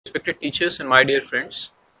respected teachers and my dear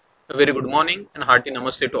friends, a very good morning and hearty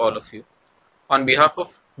namaste to all of you. On behalf of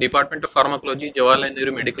Department of Pharmacology, Jawaharlal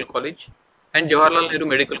Nehru Medical College and Jawaharlal Nehru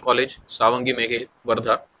Medical College, Savangi Meghe,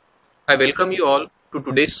 Wardha, I welcome you all to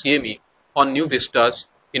today's CME on new vistas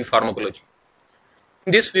in pharmacology.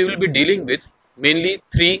 In this we will be dealing with mainly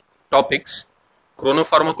three topics: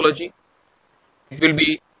 chronopharmacology, it will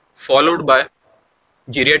be followed by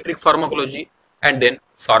geriatric pharmacology and then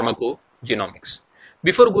pharmacogenomics.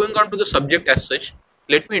 Before going on to the subject as such,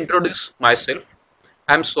 let me introduce myself.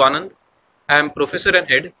 I am Swanand. I am Professor and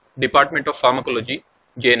Head, Department of Pharmacology,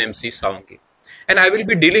 JNMC Savangi. And I will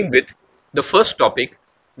be dealing with the first topic,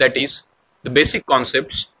 that is the basic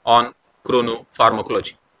concepts on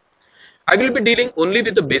chronopharmacology. I will be dealing only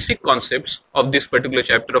with the basic concepts of this particular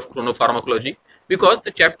chapter of chronopharmacology because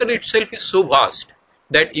the chapter itself is so vast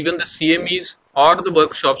that even the CMEs or the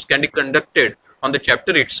workshops can be conducted on the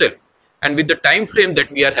chapter itself, and with the time frame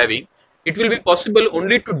that we are having, it will be possible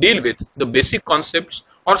only to deal with the basic concepts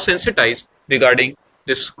or sensitize regarding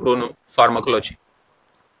this chronopharmacology.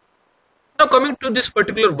 Now coming to this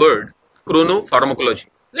particular word, chronopharmacology,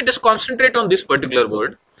 let us concentrate on this particular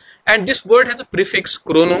word, and this word has a prefix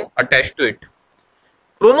chrono attached to it.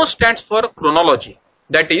 Chrono stands for chronology,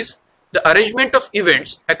 that is the arrangement of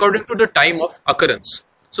events according to the time of occurrence.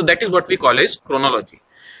 So that is what we call as chronology.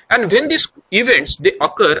 And when these events they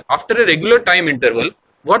occur after a regular time interval,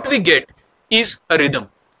 what we get is a rhythm.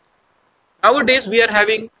 Nowadays we are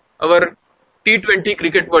having our T20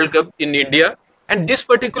 Cricket World Cup in India, and this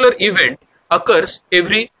particular event occurs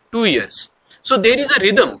every 2 years. So there is a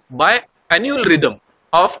rhythm, by annual rhythm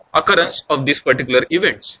of occurrence of these particular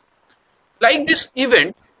events. Like this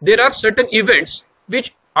event, there are certain events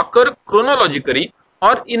which occur chronologically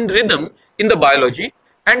or in rhythm in the biology,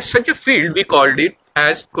 and such a field we called it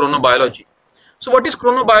as chronobiology. So what is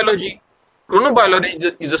chronobiology?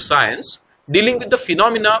 Chronobiology is a science dealing with the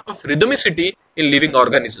phenomena of rhythmicity in living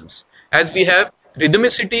organisms. As we have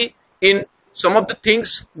rhythmicity in some of the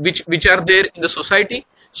things which are there in the society,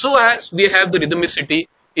 so as we have the rhythmicity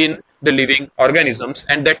in the living organisms,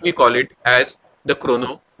 and that we call it as the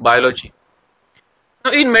chronobiology.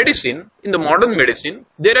 Now in medicine, in the modern medicine,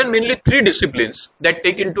 there are mainly three disciplines that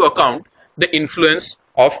take into account the influence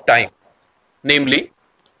of time, namely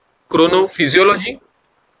chronophysiology,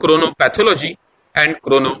 chronopathology and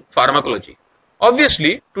chronopharmacology.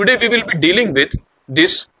 Obviously, today we will be dealing with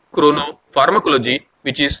this chronopharmacology,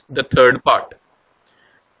 which is the third part.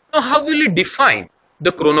 Now how will we define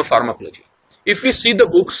the chronopharmacology? If we see the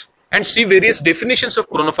books and see various definitions of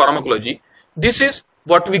chronopharmacology, this is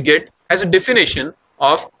what we get as a definition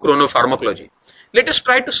of chronopharmacology. Let us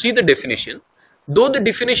try to see the definition. Though the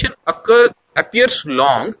definition appears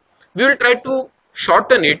long, we will try to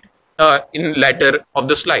shorten it in later of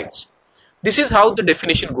the slides. This is how the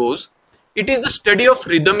definition goes. It is the study of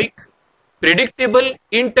rhythmic, predictable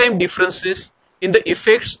in-time differences in the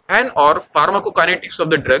effects and or pharmacokinetics of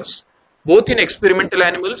the drugs, both in experimental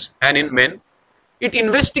animals and in men. It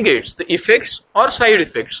investigates the effects or side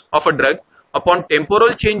effects of a drug upon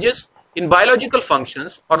temporal changes in biological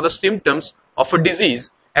functions or the symptoms of a disease,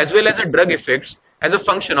 as well as a drug effects as a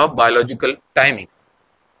function of biological timing.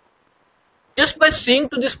 Just by seeing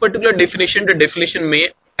to this particular definition, the definition may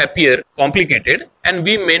appear complicated and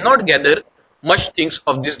we may not gather much things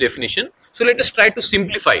of this definition. So let us try to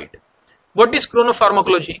simplify it. What is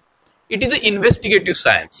chronopharmacology? It is an investigative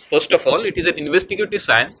science. First of all, it is an investigative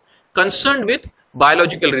science concerned with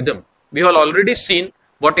biological rhythm. We have already seen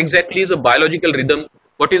what exactly is a biological rhythm,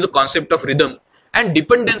 what is the concept of rhythm, and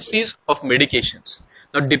dependencies of medications.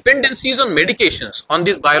 Now dependencies on medications on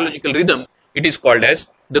this biological rhythm, it is called as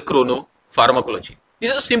the chronopharmacology. This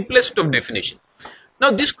is the simplest of definition.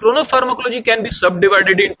 Now this chronopharmacology can be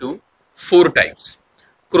subdivided into four types: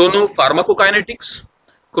 chronopharmacokinetics,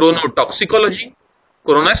 chronotoxicology,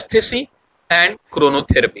 chronesthesia and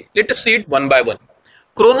chronotherapy. Let us see it one by one.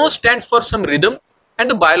 Chrono stands for some rhythm and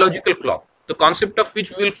the biological clock, the concept of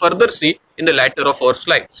which we will further see in the later of our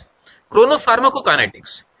slides.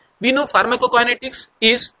 Chronopharmacokinetics. We know pharmacokinetics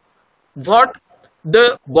is what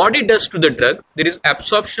the body does to the drug. There is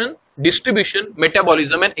absorption, distribution,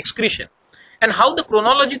 metabolism and excretion, and how the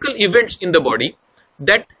chronological events in the body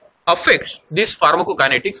that affects this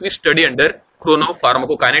pharmacokinetics we study under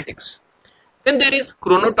chronopharmacokinetics. Then there is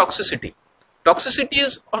chronotoxicity.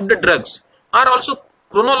 Toxicities of the drugs are also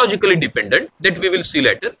chronologically dependent, that we will see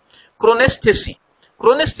later. Chronesthesia.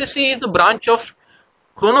 Chronesthesia is a branch of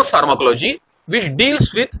chronopharmacology which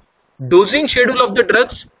deals with dosing schedule of the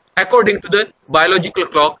drugs according to the biological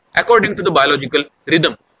clock, according to the biological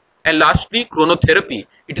rhythm. And lastly, chronotherapy.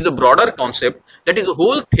 It is a broader concept, that is a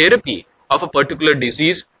whole therapy of a particular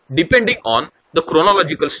disease depending on the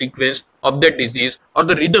chronological sequence of that disease or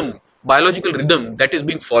the rhythm, biological rhythm that is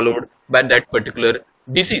being followed by that particular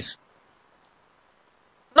disease.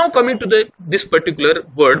 Now coming to this particular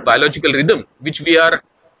word biological rhythm, which we are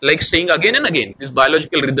like saying again and again, this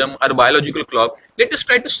biological rhythm or biological clock, let us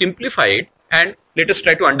try to simplify it and let us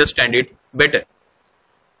try to understand it better.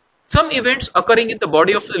 Some events occurring in the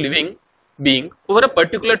body of the living being over a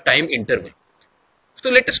particular time interval. So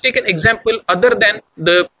let us take an example other than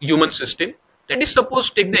the human system. Let us suppose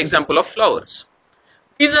take the example of flowers.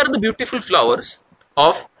 These are the beautiful flowers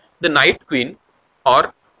of the night queen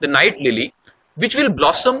or the night lily, which will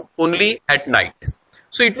blossom only at night.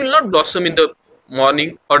 So it will not blossom in the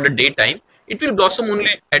morning or the daytime. It will blossom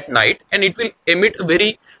only at night and it will emit a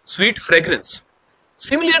very sweet fragrance.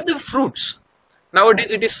 Similarly, the fruits.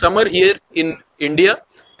 Nowadays it is summer here in India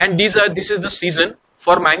and this is the season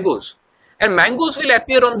for mangoes. And mangoes will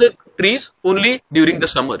appear on the trees only during the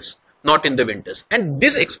summers, not in the winters. And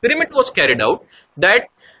this experiment was carried out that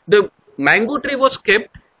the mango tree was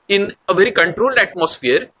kept in a very controlled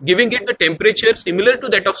atmosphere, giving it the temperature similar to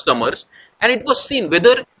that of summers, and it was seen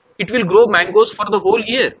whether it will grow mangoes for the whole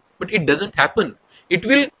year. But it doesn't happen. It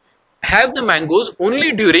will have the mangoes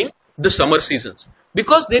only during the summer seasons,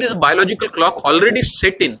 because there is a biological clock already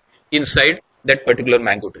set inside that particular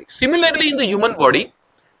mango tree. Similarly, in the human body,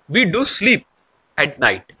 we do sleep at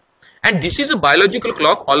night, and this is a biological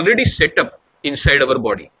clock already set up inside our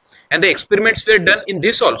body. And the experiments were done in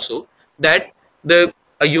this also, that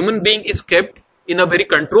a human being is kept in a very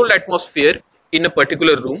controlled atmosphere in a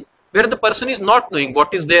particular room where the person is not knowing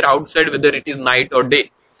what is there outside, whether it is night or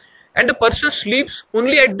day. And the person sleeps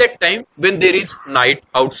only at that time when there is night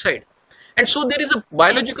outside. And so there is a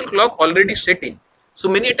biological clock already set in. So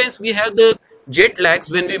many times we have the jet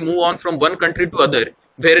lags when we move on from one country to other,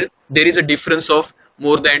 where there is a difference of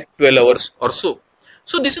more than 12 hours or so.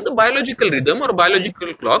 So this is the biological rhythm or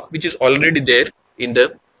biological clock which is already there in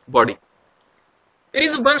the body. There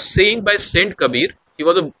is one saying by Saint Kabir. He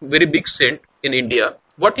was a very big saint in India.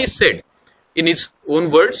 What he said in his own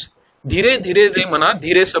words, "Dhire dhire re mana,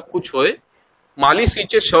 dhire sab kuch hoye, mali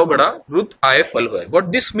siche shau bada, rut aaye phal hoye."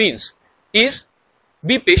 What this means is,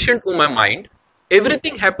 be patient, O my mind.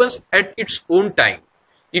 Everything happens at its own time.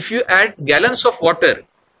 If you add gallons of water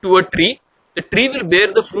to a tree, the tree will bear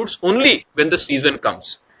the fruits only when the season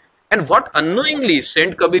comes. And what unknowingly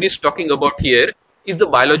Saint Kabir is talking about here is the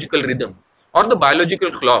biological rhythm or the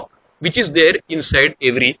biological clock which is there inside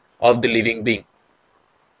every of the living being.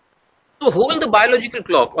 So the biological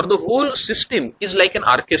clock or the whole system is like an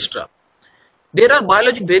orchestra. There are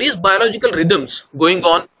various biological rhythms going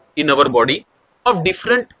on in our body of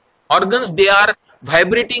different organs. They are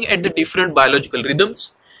vibrating at the different biological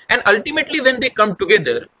rhythms, and ultimately when they come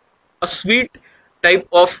together, a sweet type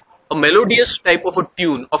of, a melodious type of a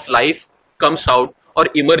tune of life comes out or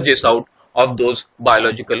emerges out of those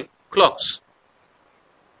biological clocks.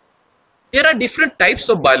 There are different types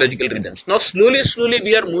of biological rhythms. Now slowly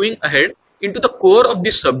we are moving ahead into the core of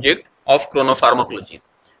this subject of chronopharmacology.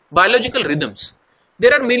 Biological rhythms.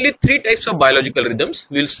 There are mainly three types of biological rhythms.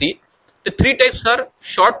 We will see. The three types are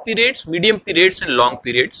short periods, medium periods and long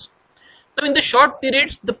periods. Now in the short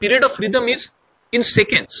periods, the period of rhythm is in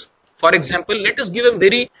seconds. For example, let us give a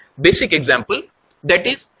very basic example, that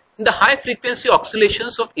is in the high frequency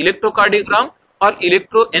oscillations of electrocardiogram or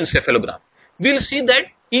electroencephalogram. We will see that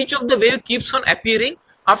each of the wave keeps on appearing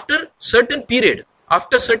after certain period,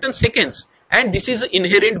 after certain seconds, and this is the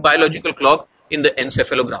inherent biological clock in the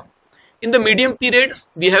encephalogram. In the medium periods,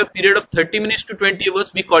 we have a period of 30 minutes to 20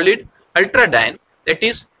 hours. We call it ultradian, that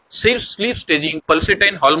is sleep staging,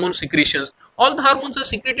 pulsatile hormone secretions. All the hormones are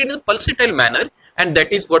secreted in a pulsatile manner, and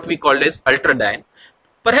that is what we call as ultradian.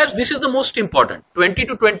 Perhaps this is the most important. 20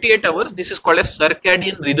 to 28 hours, this is called as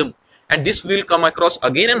circadian rhythm, and this will come across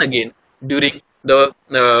again and again during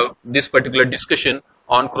this particular discussion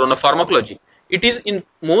on chronopharmacology. It is in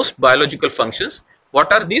most biological functions.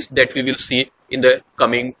 What are these? That we will see in the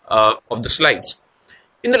coming of the slides.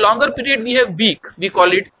 In the longer period, we have week. We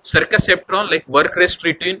call it circaseptron, like work rest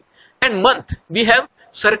routine, and month we have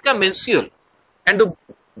circamensual. And the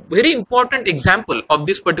very important example of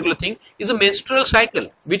this particular thing is a menstrual cycle,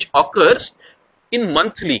 which occurs in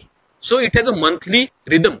monthly. So it has a monthly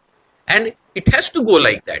rhythm, and it has to go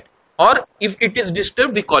like that. Or if it is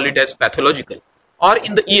disturbed, we call it as pathological. Or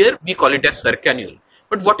in the year, we call it as circannual.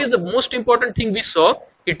 But what is the most important thing we saw?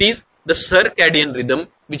 It is the circadian rhythm,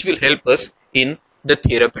 which will help us in the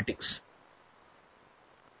therapeutics.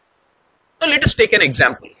 Now let us take an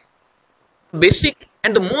example. Basic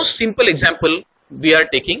and the most simple example we are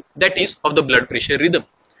taking, that is of the blood pressure rhythm.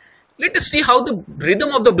 Let us see how the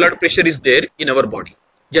rhythm of the blood pressure is there in our body.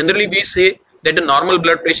 Generally we say that the normal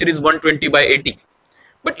blood pressure is 120 by 80.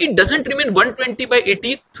 But it doesn't remain 120 by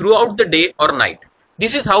 80 throughout the day or night.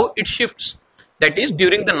 This is how it shifts. That is,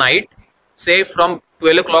 during the night, say from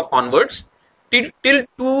 12 o'clock onwards, till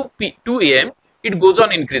 2 a.m. it goes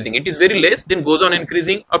on increasing. It is very less, then goes on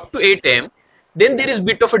increasing up to 8 a.m. Then there is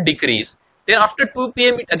bit of a decrease. Then after 2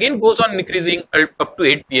 p.m. it again goes on increasing up to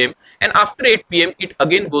 8 p.m. and after 8 p.m. it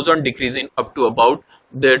again goes on decreasing up to about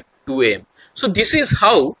the 2 a.m. So this is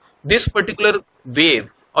how this particular wave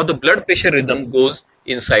or the blood pressure rhythm goes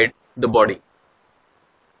inside the body.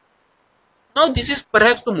 Now this is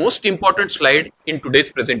perhaps the most important slide in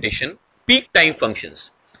today's presentation, peak time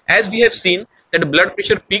functions. As we have seen that the blood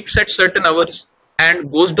pressure peaks at certain hours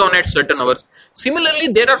and goes down at certain hours. Similarly,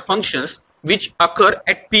 there are functions which occur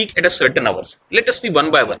at peak at a certain hours. Let us see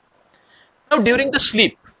one by one. Now during the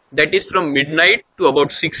sleep, that is from midnight to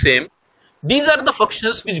about 6 a.m., these are the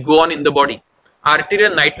functions which go on in the body.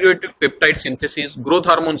 Arterial natriuretic peptide synthesis, growth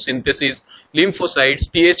hormone synthesis, lymphocytes,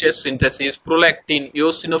 THS synthesis, prolactin,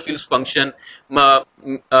 eosinophils function,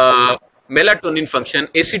 melatonin function,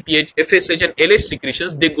 ACTH, FSH and LH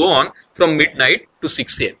secretions, they go on from midnight to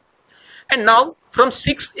 6 a.m. And now from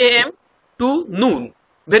 6 a.m. to noon,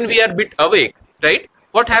 when we are a bit awake, right,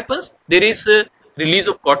 what happens? There is a release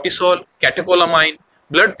of cortisol, catecholamine,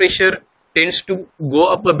 blood pressure tends to go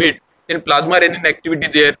up a bit, then plasma renin activity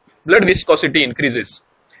there, blood viscosity increases.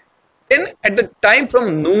 Then at the time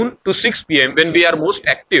from noon to 6 p.m. when we are most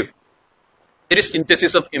active, there is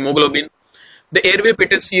synthesis of hemoglobin, the airway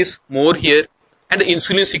patency is more here and the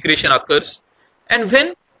insulin secretion occurs. And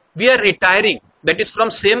when we are retiring, that is from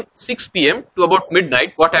same 6 p.m. to about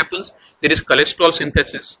midnight, what happens? There is cholesterol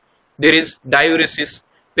synthesis, there is diuresis,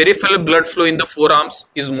 peripheral blood flow in the forearms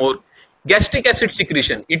is more, gastric acid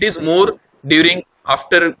secretion, it is more during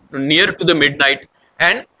after near to the midnight,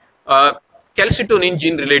 and calcitonin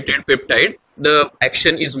gene related peptide, the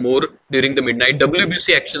action is more during the midnight,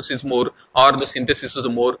 WBC actions is more or the synthesis is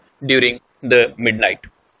more during the midnight.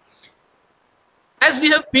 As we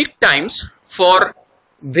have peak times for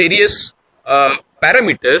various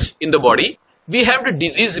parameters in the body, we have the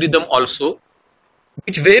disease rhythm also,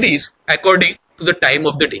 which varies according to the time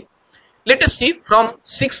of the day. Let us see from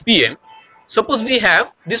 6 p.m. Suppose we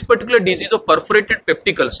have this particular disease of perforated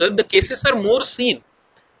peptic ulcer, the cases are more seen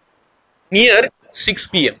near 6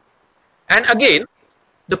 p.m. And again,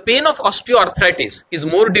 the pain of osteoarthritis is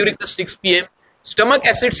more during the 6 p.m. Stomach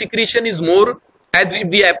acid secretion is more as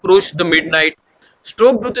we approach the midnight.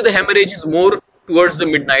 Stroke due to the hemorrhage is more towards the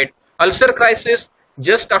midnight. Ulcer crisis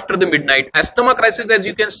just after the midnight. Asthma crisis, as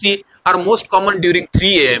you can see, are most common during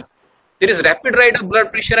 3 a.m. There is rapid rise of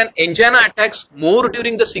blood pressure and angina attacks more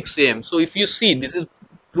during the 6 a.m. So if you see, this is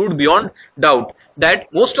proved beyond doubt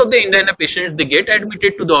that most of the angina patients, they get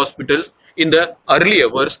admitted to the hospitals in the early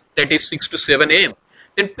hours, that is 6 to 7 a.m.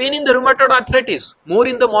 Then pain in the rheumatoid arthritis, more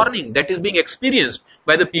in the morning, that is being experienced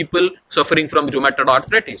by the people suffering from rheumatoid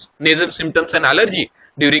arthritis. Nasal symptoms and allergy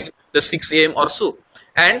during the 6 a.m. or so.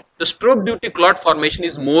 And the stroke due to clot formation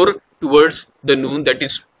is more towards the noon, that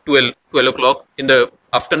is 12 o'clock in the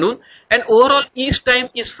afternoon. And overall each time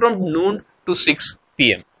is from noon to 6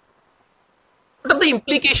 p.m. What are the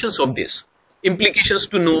implications of this? Implications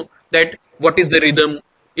to know that what is the rhythm,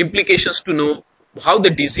 implications to know how the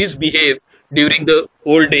disease behave during the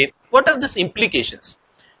whole day. What are these implications?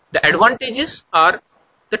 The advantages are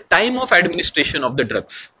the time of administration of the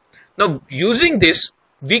drugs. Now using this,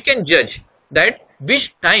 we can judge that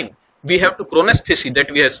which time we have to chronesthesia,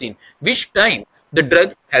 that we have seen, which time the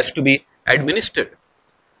drug has to be administered.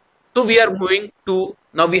 So we are moving to,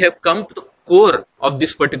 now we have come to the core of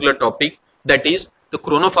this particular topic, that is the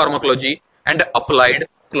chronopharmacology and the applied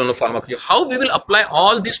chronopharmacology. How we will apply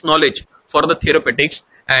all this knowledge for the therapeutics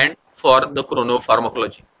and for the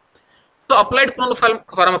chronopharmacology. So applied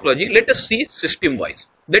chronopharmacology, let us see system wise.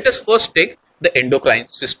 Let us first take the endocrine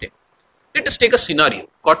system. Let us take a scenario,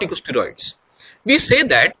 corticosteroids. We say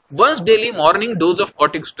that once daily morning dose of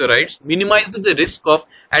corticosteroids minimizes the risk of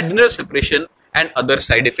adrenal separation and other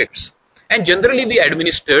side effects. And generally we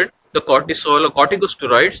administered the cortisol or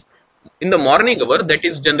corticosteroids in the morning hour, that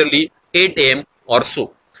is generally 8 a.m. or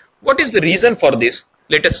so. What is the reason for this?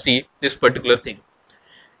 Let us see this particular thing.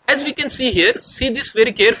 As we can see here, see this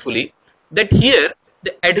very carefully, that here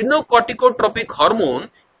the adrenocorticotropic hormone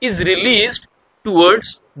is released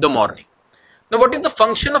towards the morning. Now what is the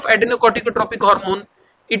function of adrenocorticotropic hormone?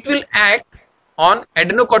 It will act on,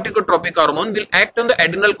 adrenocorticotropic hormone will act on the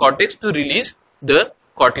adrenal cortex to release the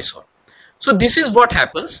cortisol. So this is what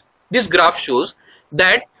happens. This graph shows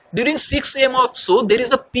that during 6 a.m. or so, there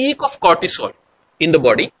is a peak of cortisol in the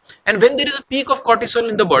body, and when there is a peak of cortisol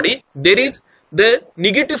in the body, there is the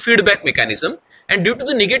negative feedback mechanism, and due to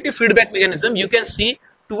the negative feedback mechanism, you can see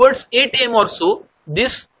towards 8 am or so,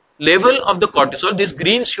 this level of the cortisol, this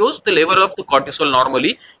green shows the level of the cortisol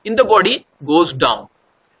normally in the body goes down.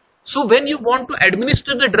 So when you want to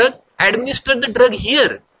administer the drug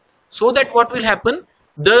here, so that what will happen,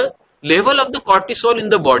 the level of the cortisol in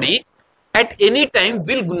the body at any time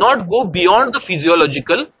will not go beyond the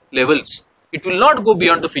physiological levels. It will not go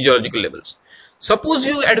beyond the physiological levels. Suppose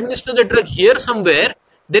you administer the drug here somewhere,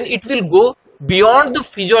 then it will go beyond the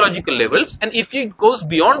physiological levels, and if it goes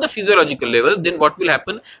beyond the physiological levels, then what will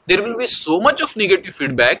happen, there will be so much of negative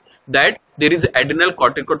feedback that there is adrenal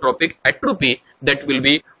corticotropic atrophy that will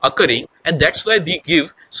be occurring, and that's why we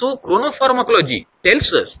give. So chronopharmacology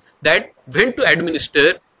tells us that when to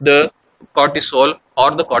administer the cortisol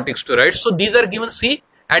or the corticosteroids. So these are given, see,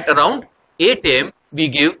 at around 8 am we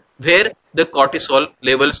give, where the cortisol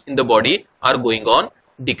levels in the body are going on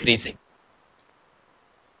decreasing.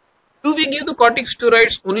 Do we give the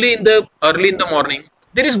corticosteroids only early in the morning?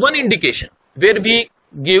 There is one indication where we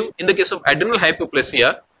give, in the case of adrenal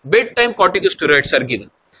hypoplasia, bedtime corticosteroids are given.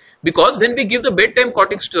 Because when we give the bedtime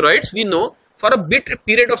corticosteroids, we know for a bit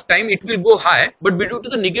period of time it will go high, but due to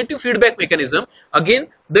the negative feedback mechanism, again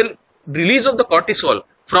the release of the cortisol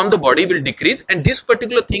from the body will decrease, and this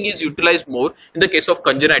particular thing is utilized more in the case of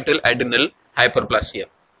congenital adrenal hyperplasia.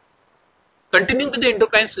 Continuing with the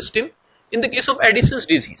endocrine system, in the case of Addison's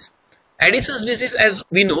disease, as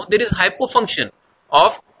we know, there is hypofunction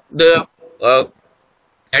of the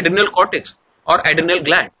adrenal cortex or adrenal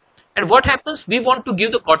gland. And what happens? We want to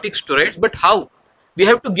give the corticosteroids, but how? We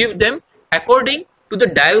have to give them according to the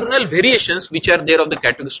diurnal variations which are there of the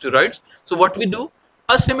corticosteroids. So what we do?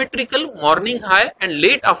 Asymmetrical morning high and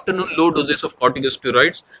late afternoon low doses of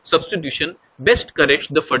corticosteroids substitution best corrects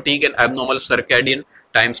the fatigue and abnormal circadian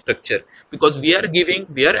time structure, because we are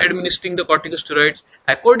administering the corticosteroids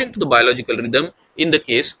according to the biological rhythm in the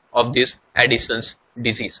case of this Addison's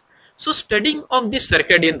disease. So studying of the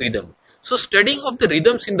circadian rhythm, so studying of the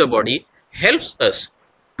rhythms in the body helps us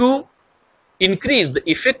to increase the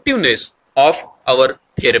effectiveness of our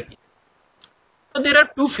therapy. So there are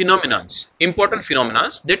two important phenomena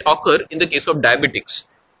that occur in the case of diabetics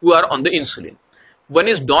who are on the insulin. One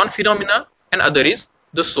is dawn phenomena and other is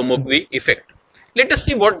the Somogyi effect. Let us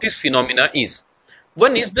see what this phenomena is.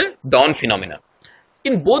 One is the dawn phenomena.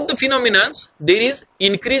 In both the phenomena, there is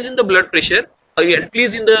increase in the blood pressure or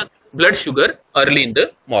increase in the blood sugar early in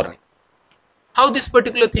the morning. How this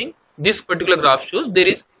particular graph shows, there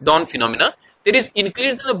is dawn phenomena, there is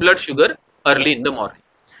increase in the blood sugar early in the morning.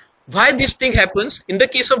 Why this thing happens? In the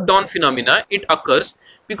case of dawn phenomena, it occurs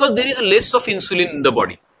because there is less of insulin in the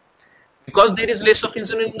body. Because there is less of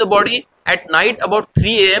insulin in the body, at night about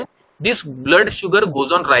 3 am, this blood sugar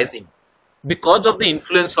goes on rising because of the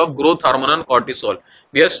influence of growth hormone and cortisol.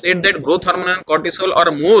 We have said that growth hormone and cortisol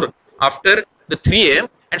are more after the 3 am,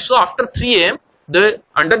 and so after 3 am,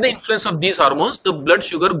 under the influence of these hormones, the blood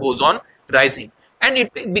sugar goes on rising and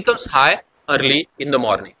it becomes high early in the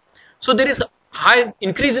morning. So there is a high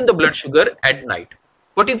increase in the blood sugar at night.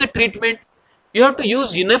 What is the treatment? You have to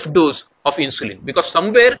use enough dose of insulin, because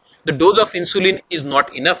somewhere the dose of insulin is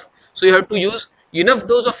not enough. So you have to use enough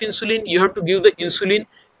dose of insulin. You have to give the insulin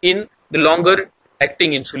in the longer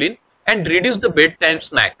acting insulin and reduce the bedtime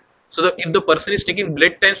snack. So that if the person is taking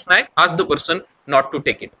bedtime snack, ask the person not to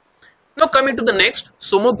take it. Now coming to the next,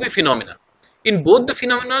 Somogyi phenomena. In both the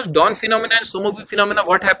phenomena, dawn phenomena and Somogyi phenomena,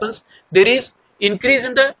 what happens? There is increase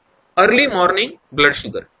in the early morning blood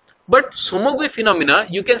sugar. But Somogyi phenomena,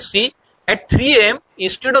 you can see at 3 am,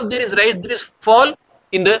 instead of there is rise, there is fall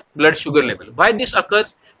in the blood sugar level. Why this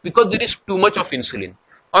occurs? Because there is too much of insulin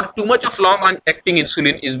or too much of long acting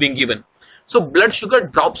insulin is being given. So blood sugar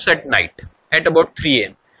drops at night at about 3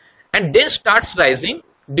 am and then starts rising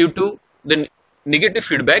due to the negative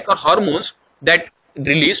feedback or hormones that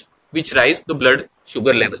released which rise the blood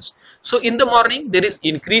sugar levels. So in the morning there is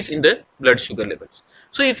increase in the blood sugar levels.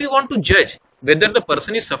 So if you want to judge whether the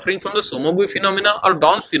person is suffering from the Somogyi phenomena or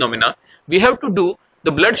dawn phenomena, we have to do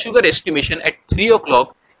the blood sugar estimation at 3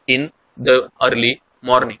 o'clock in the early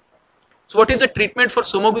morning. So what is the treatment for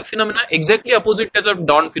Somogyi phenomena? Exactly opposite as of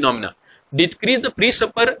dawn phenomena. Decrease the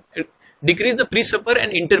pre-supper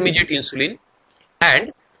and intermediate insulin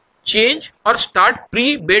and change or start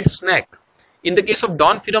pre-bed snack. In the case of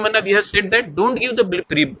dawn phenomena, we have said that don't give the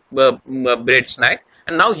pre-bed snack,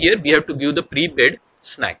 and now here we have to give the pre-bed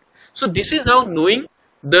snack. So this is how knowing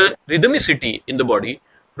the rhythmicity in the body,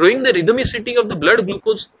 knowing the rhythmicity of the blood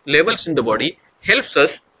glucose levels in the body helps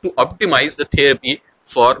us to optimize the therapy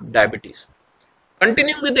for diabetes.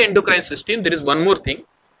 Continuing with the endocrine system, there is one more thing.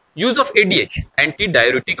 Use of ADH,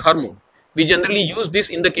 anti-diuretic hormone. We generally use this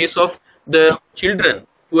in the case of the children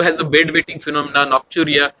who has the bedwetting phenomena,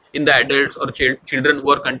 nocturia in the adults, or children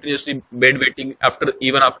who are continuously bedwetting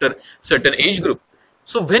even after certain age group.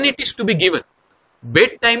 So when it is to be given,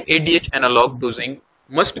 bedtime ADH analog dosing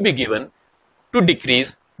must be given to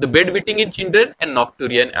decrease the bedwetting in children and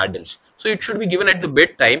nocturia in adults. So it should be given at the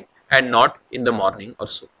bedtime and not in the morning or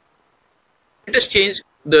so. Let us change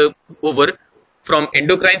the over from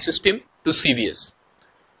endocrine system to CVS.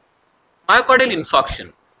 Myocardial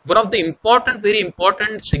infarction, one of the important, very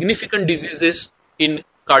important, significant diseases in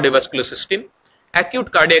cardiovascular system.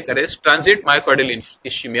 Acute cardiac arrest, transient myocardial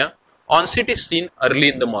ischemia. Onset is seen early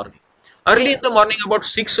in the morning. Early in the morning, about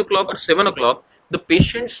 6 o'clock or 7 o'clock, the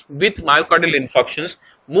patients with myocardial infarctions,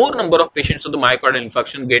 more number of patients of the myocardial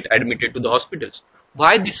infarction get admitted to the hospitals.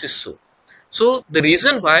 Why this is so? So the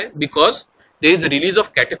reason why, because there is a release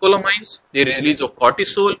of catecholamines, there is a release of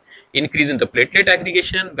cortisol, increase in the platelet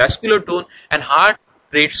aggregation, vascular tone, and heart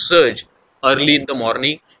rate surge early in the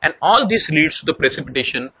morning, and all this leads to the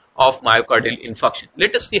precipitation of myocardial infarction.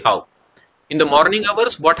 Let us see how. In the morning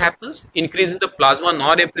hours, what happens? Increase in the plasma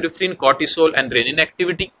norepinephrine, cortisol, and renin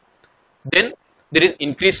activity. Then there is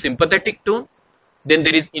increased sympathetic tone. Then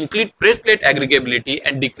there is increased platelet aggregability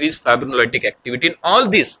and decreased fibrinolytic activity. And all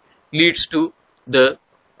this leads to the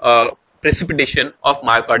precipitation of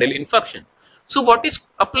myocardial infarction. So what is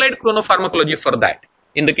applied chronopharmacology for that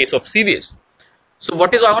in the case of CVS? So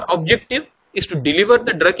what is our objective? Is to deliver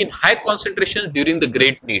the drug in high concentrations during the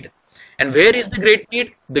great need. And where is the great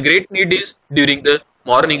need? The great need is during the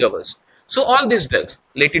morning hours. So all these drugs,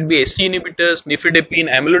 let it be SC inhibitors,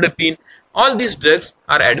 nifedipine, amlodipine, all these drugs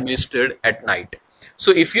are administered at night.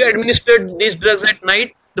 So if you administered these drugs at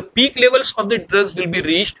night, the peak levels of the drugs will be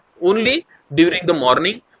reached only during the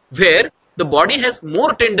morning, where the body has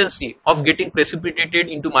more tendency of getting precipitated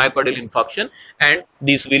into myocardial infarction, and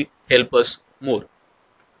this will help us more.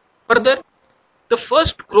 Further, the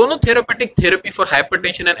first chronotherapeutic therapy for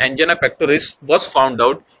hypertension and angina pectoris was found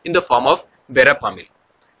out in the form of verapamil.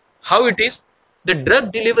 How it is? The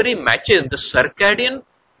drug delivery matches the circadian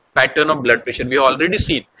pattern of blood pressure. We have already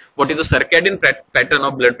seen what is the circadian pattern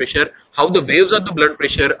of blood pressure, how the waves of the blood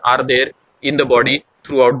pressure are there in the body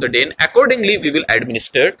throughout the day, and accordingly we will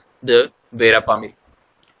administer the verapamil.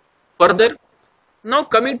 Further, now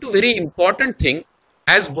coming to very important thing,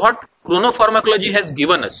 as what chronopharmacology has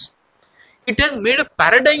given us, it has made a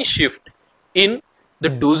paradigm shift in the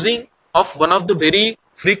dosing of one of the very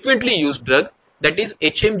frequently used drug, that is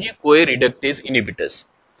HMG-CoA reductase inhibitors.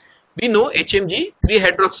 We know HMG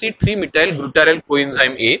 3-hydroxy-3-methyl glutaryl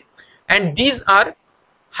coenzyme A, and these are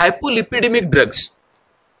hypolipidemic drugs,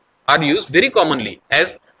 are used very commonly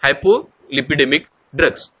as hypolipidemic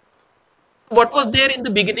drugs. What was there in the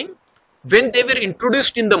beginning? When they were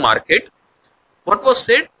introduced in the market, what was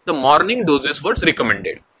said? The morning doses was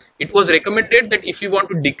recommended. It was recommended that if you want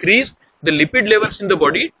to decrease the lipid levels in the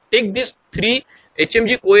body, take these 3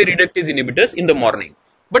 HMG-CoA reductase inhibitors in the morning.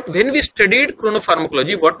 But when we studied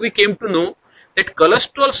chronopharmacology, what we came to know that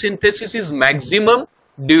cholesterol synthesis is maximum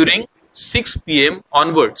during 6 p.m.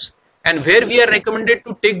 onwards, and where we are recommended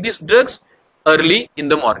to take these drugs early in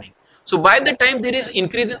the morning. So by the time there is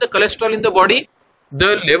increase in the cholesterol in the body,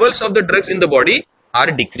 the levels of the drugs in the body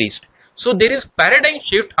are decreased. So there is paradigm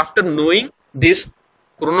shift after knowing this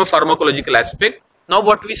chronopharmacological aspect. Now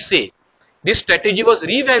what we say, this strategy was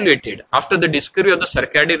re-evaluated after the discovery of the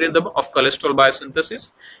circadian rhythm of cholesterol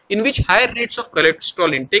biosynthesis, in which higher rates of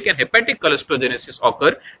cholesterol intake and hepatic cholesterogenesis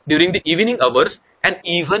occur during the evening hours and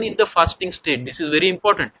even in the fasting state. This is very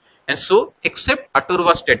important. And so, except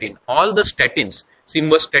atorvastatin, all the statins,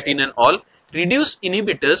 simvastatin and all, reduced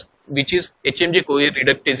inhibitors, which is HMG-CoA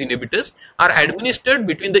reductase inhibitors, are administered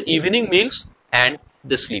between the evening meals and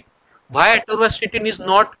the sleep. Why atorvastatin is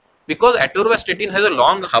not? Because atorvastatin has a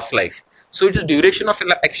long half-life. So its duration of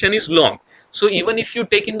action is long. So even if you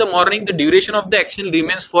take in the morning, the duration of the action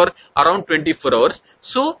remains for around 24 hours.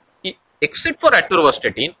 So except for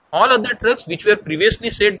atorvastatin, all other drugs which were previously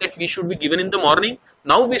said that we should be given in the morning,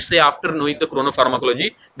 now we say after knowing the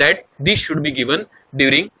chronopharmacology that these should be given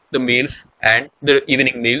during the meals and the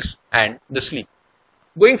evening meals and the sleep.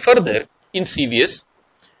 Going further, in CVS,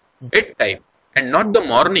 bedtime and not the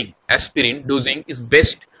morning aspirin dosing is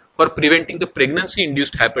best for preventing the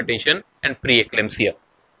pregnancy-induced hypertension and preeclampsia.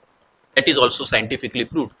 That is also scientifically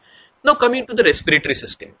proved. Now coming to the respiratory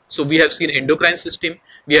system. So we have seen endocrine system,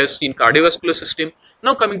 we have seen cardiovascular system.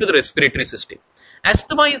 Now coming to the respiratory system.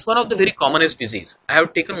 Asthma is one of the very commonest disease. I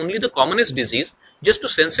have taken only the commonest disease just to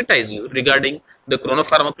sensitize you regarding the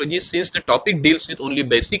chronopharmacology, since the topic deals with only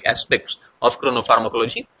basic aspects of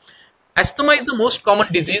chronopharmacology. Asthma is the most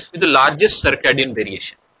common disease with the largest circadian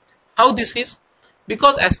variation. How this is?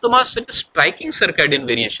 Because asthma has such a striking circadian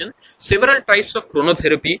variation, several types of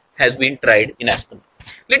chronotherapy has been tried in asthma.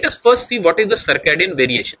 Let us first see what is the circadian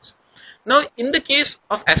variations. Now, in the case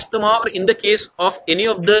of asthma or in the case of any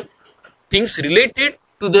of the things related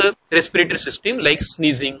to the respiratory system like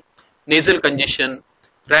sneezing, nasal congestion,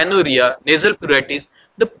 rhinorrhea, nasal pruritus,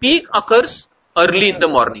 the peak occurs early in the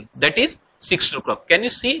morning, that is 6 o'clock. Can you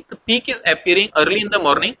see the peak is appearing early in the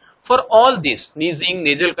morning for all these sneezing,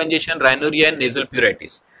 nasal congestion, rhinorrhea and nasal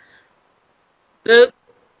pruritus. The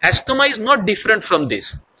asthma is not different from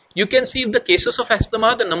this. You can see the cases of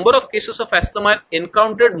asthma, the number of cases of asthma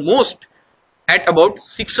encountered most at about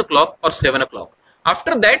 6 o'clock or 7 o'clock.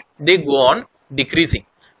 After that, they go on decreasing.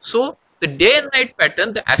 So, the day and night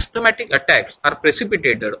pattern, the asthmatic attacks are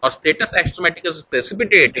precipitated or status asthmaticus is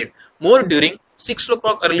precipitated more during 6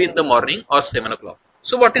 o'clock early in the morning or 7 o'clock.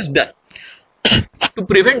 So, what is done? To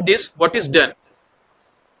prevent this, what is done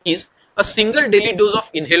is a single daily dose of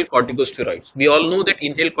inhaled corticosteroids. We all know that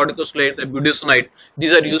inhaled corticosteroids, budesonide,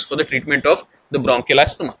 these are used for the treatment of the bronchial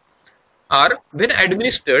asthma, are when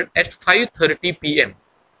administered at 5:30 p.m.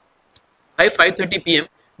 Why 5:30 p.m.?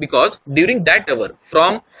 Because during that hour,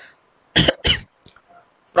 from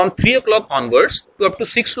 3 o'clock onwards to up to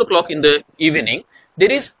 6 o'clock in the evening,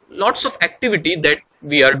 there is lots of activity that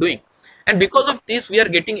we are doing. And because of this, we are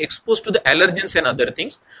getting exposed to the allergens and other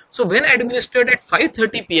things. So when administered at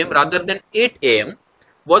 5:30 p.m. rather than 8 a.m.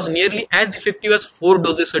 was nearly as effective as 4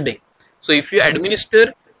 doses a day. So if you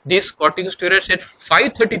administer these corticosteroids at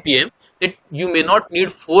 5:30 p.m., that you may not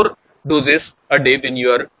need 4 doses a day when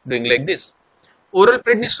you are doing like this. Oral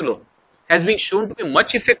prednisolone has been shown to be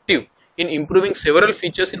much effective in improving several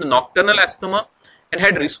features in the nocturnal asthma and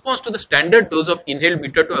had response to the standard dose of inhaled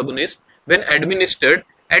beta-2 agonist when administered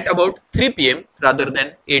at about 3 p.m. rather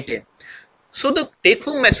than 8 a.m. So the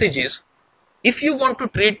take-home message is, if you want to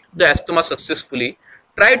treat the asthma successfully,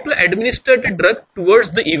 try to administer the drug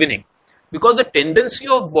towards the evening, because the tendency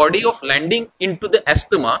of body of landing into the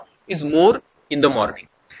asthma is more in the morning.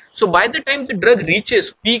 So by the time the drug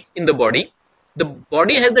reaches peak in the body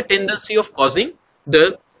has the tendency of causing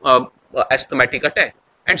the asthmatic attack,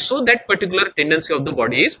 and so that particular tendency of the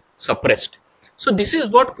body is suppressed. So this is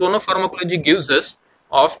what chronopharmacology gives us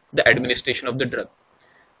of the administration of the drug.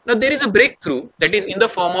 Now there is a breakthrough that is in the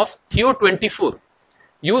form of Theo24,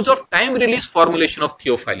 use of time release formulation of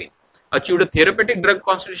theophylline, achieved a therapeutic drug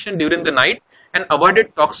concentration during the night and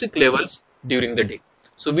avoided toxic levels during the day.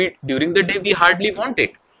 So during the day we hardly want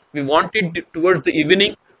it. We want it towards the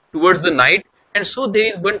evening, towards the night, and so there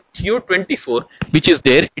is one Theo24 which is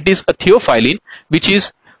there. It is a theophylline which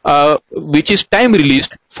is time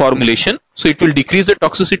released formulation. So it will decrease the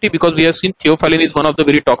toxicity, because we have seen theophylline is one of the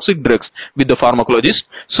very toxic drugs with the pharmacologist.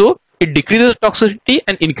 So it decreases toxicity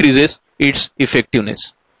and increases its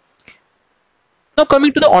effectiveness. Now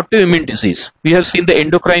coming to the autoimmune disease, we have seen the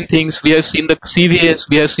endocrine things, we have seen the CVS,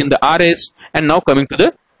 we have seen the RS, and now coming to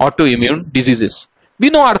the autoimmune diseases. We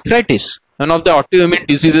know arthritis, one of the autoimmune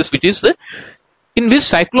diseases, which is in which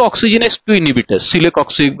cyclooxygenase 2 inhibitors,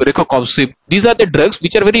 celecoxib, rexacoxib, these are the drugs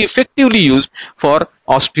which are very effectively used for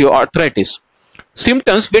osteoarthritis.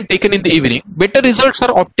 Symptoms when taken in the evening, better results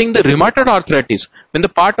are obtained the rheumatoid arthritis when the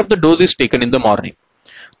part of the dose is taken in the morning.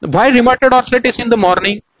 Why rheumatoid arthritis in the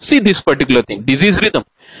morning? See this particular thing, disease rhythm.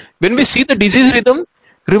 When we see the disease rhythm,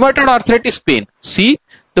 rheumatoid arthritis pain, see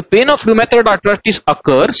the pain of rheumatoid arthritis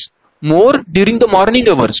occurs more during the morning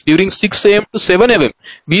hours, during 6 a.m. to 7 a.m.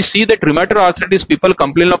 We see that rheumatoid arthritis people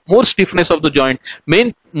complain of more stiffness of the joint,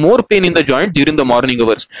 more pain in the joint during the morning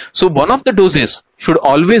hours. So one of the doses should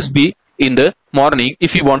always be in the morning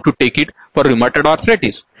if you want to take it for rheumatoid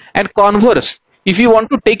arthritis. And converse, if you want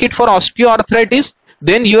to take it for osteoarthritis,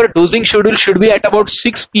 then your dosing schedule should be at about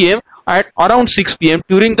 6 p.m. at around 6 p.m.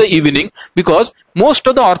 during the evening, because most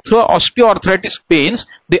of the osteoarthritis pains,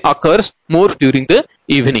 they occurs more during the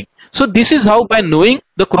evening. So this is how, by knowing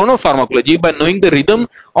the chronopharmacology, by knowing the rhythm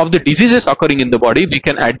of the diseases occurring in the body, we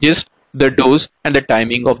can adjust the dose and the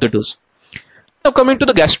timing of the dose. Now coming to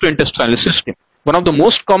the gastrointestinal system. One of the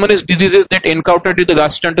most commonest diseases that encountered in the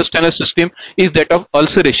gastrointestinal system is that of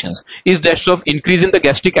ulcerations, is that of increase in the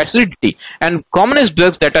gastric acidity, and commonest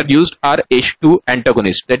drugs that are used are H2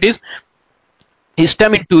 antagonists, that is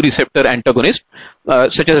histamine 2 receptor antagonists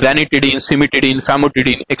such as ranitidine, cimetidine,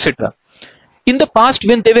 famotidine, etc. In the past,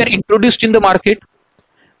 when they were introduced in the market,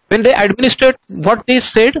 when they administered, what they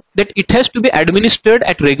said that it has to be administered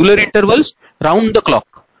at regular intervals round the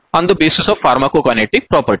clock. on the basis of pharmacokinetic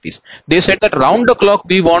properties. They said that round the clock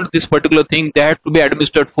we want this particular thing, they had to be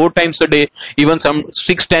administered 4 times a day, even some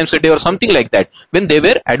 6 times a day or something like that when they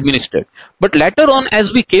were administered. But later on,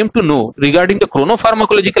 as we came to know regarding the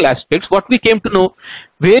chronopharmacological aspects, what we came to know,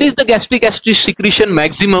 where is the gastric acid secretion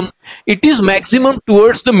maximum? It is maximum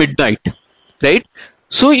towards the midnight, right?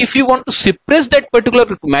 So if you want to suppress that particular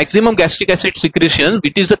maximum gastric acid secretion,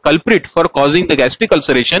 which is the culprit for causing the gastric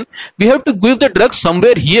ulceration, we have to give the drug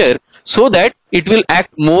somewhere here so that it will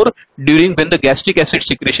act more during when the gastric acid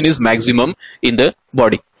secretion is maximum in the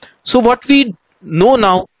body. So what we know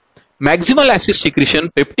now, maximal acid secretion,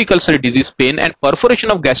 peptic ulcer disease, pain and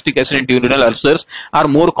perforation of gastric acid and duodenal ulcers are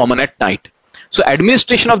more common at night. So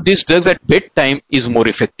administration of these drugs at bedtime is more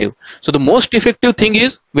effective. So the most effective thing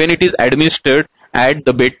is when it is administered at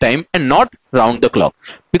the bedtime and not round the clock,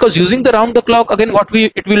 because using the round the clock, again what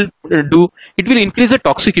it will do, it will increase the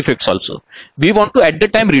toxic effects also. We want to at the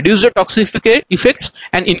time reduce the toxic effects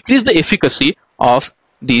and increase the efficacy of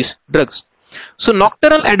these drugs. So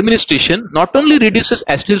nocturnal administration not only reduces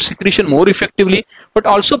acid secretion more effectively, but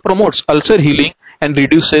also promotes ulcer healing and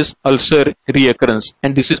reduces ulcer reoccurrence,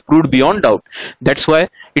 and this is proved beyond doubt. That's why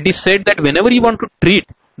it is said that whenever you want to treat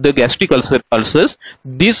the gastric ulcers,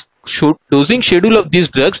 this dosing schedule of these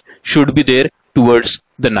drugs should be there towards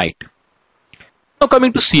the night. Now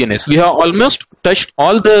coming to CNS, we have almost touched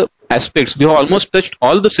all the aspects, we have almost touched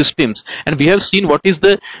all the systems, and we have seen what is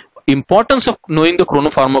the importance of knowing the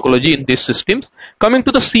chronopharmacology in these systems. Coming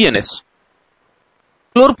to the CNS,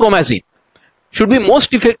 chlorpromazine should be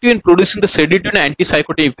most effective in producing the sedative and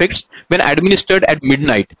antipsychotic effects when administered at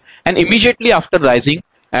midnight and immediately after rising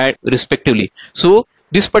respectively. So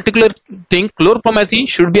this particular thing, chlorpromazine,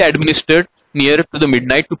 should be administered near to the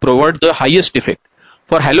midnight to provide the highest effect.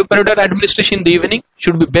 For haloperidol administration in the evening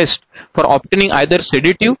should be best for obtaining either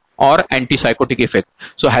sedative or antipsychotic effect.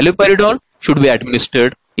 So haloperidol should be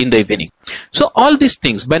administered in the evening. So all these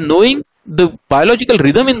things, by knowing the biological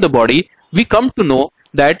rhythm in the body, we come to know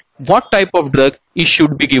that what type of drug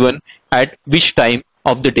should be given at which time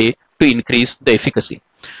of the day to increase the efficacy.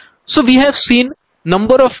 So we have seen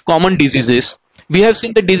number of common diseases. We have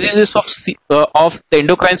seen the diseases of the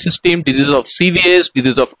endocrine system, diseases of CVS,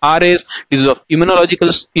 diseases of RS, diseases of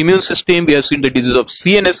immune system. We have seen the disease of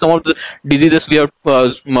CNS, some of the diseases we have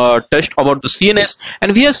touched about the CNS,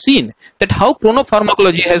 and we have seen that how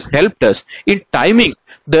chronopharmacology has helped us in timing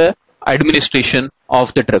the administration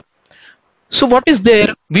of the drug. So what is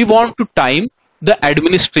there? We want to time the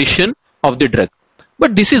administration of the drug.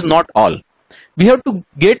 But this is not all. We have to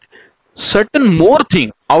get certain more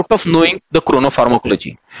thing out of knowing the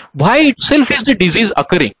chronopharmacology. Why itself is the disease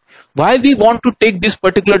occurring? Why we want to take this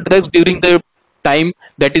particular drugs during the time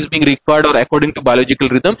that is being required or according to biological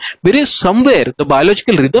rhythm? There is somewhere the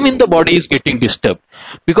biological rhythm in the body is getting disturbed,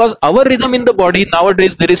 because our rhythm in the body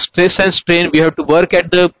nowadays, there is stress and strain, we have to work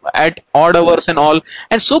at odd hours and all,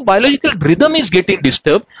 and so biological rhythm is getting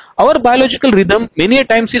disturbed. Our biological rhythm many a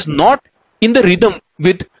times is not in the rhythm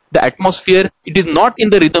with the atmosphere, it is not in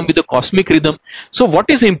the rhythm with the cosmic rhythm. So what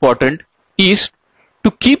is important is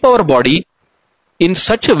to keep our body in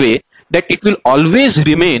such a way that it will always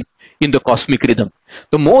remain in the cosmic rhythm.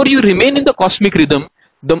 The more you remain in the cosmic rhythm,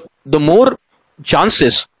 the more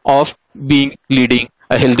chances of leading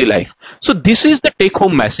a healthy life. So this is the take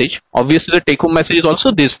home message. Obviously the take home message is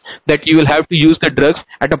also this, that you will have to use the drugs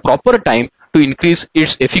at a proper time to increase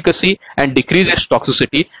its efficacy and decrease its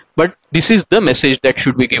toxicity. But this is the message that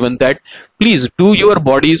should be given, that please do your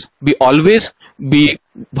bodies always be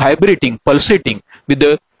vibrating, pulsating with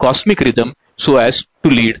the cosmic rhythm so as to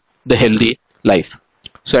lead the healthy life.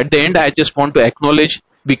 So at the end, I just want to acknowledge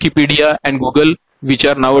Wikipedia and Google, which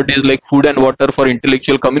are nowadays like food and water for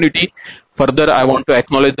intellectual community. Further, I want to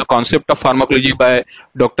acknowledge the concept of pharmacology by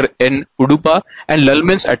Dr. N. Udupa and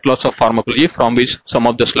Lullmann's Atlas of Pharmacology, from which some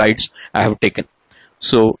of the slides I have taken.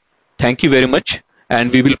 So thank you very much,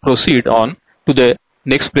 and we will proceed on to the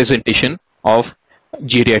next presentation of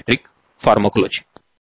geriatric pharmacology.